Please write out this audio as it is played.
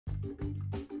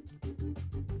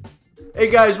Hey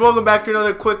guys, welcome back to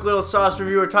another quick little sauce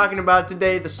review. We're talking about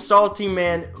today the Salty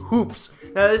Man Hoops.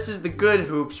 Now this is the good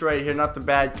hoops right here, not the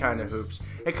bad kind of hoops.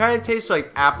 It kind of tastes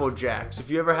like Apple Jacks. If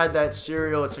you ever had that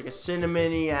cereal, it's like a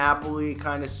cinnamony, appley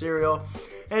kind of cereal.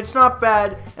 And it's not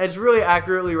bad, and it's really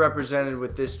accurately represented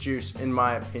with this juice in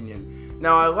my opinion.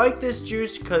 Now I like this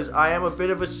juice because I am a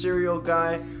bit of a cereal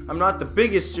guy. I'm not the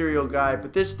biggest cereal guy,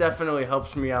 but this definitely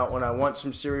helps me out when I want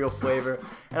some cereal flavor,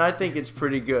 and I think it's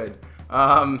pretty good.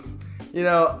 You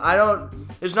know,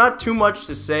 there's not too much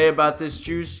to say about this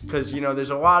juice because, you know, there's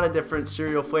a lot of different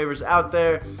cereal flavors out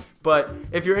there. But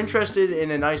if you're interested in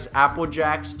a nice Apple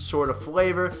Jacks sort of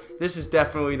flavor, this is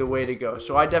definitely the way to go.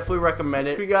 So I definitely recommend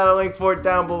it. We got a link for it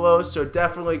down below, so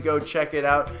definitely go check it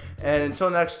out. And until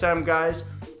next time, guys,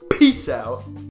 peace out.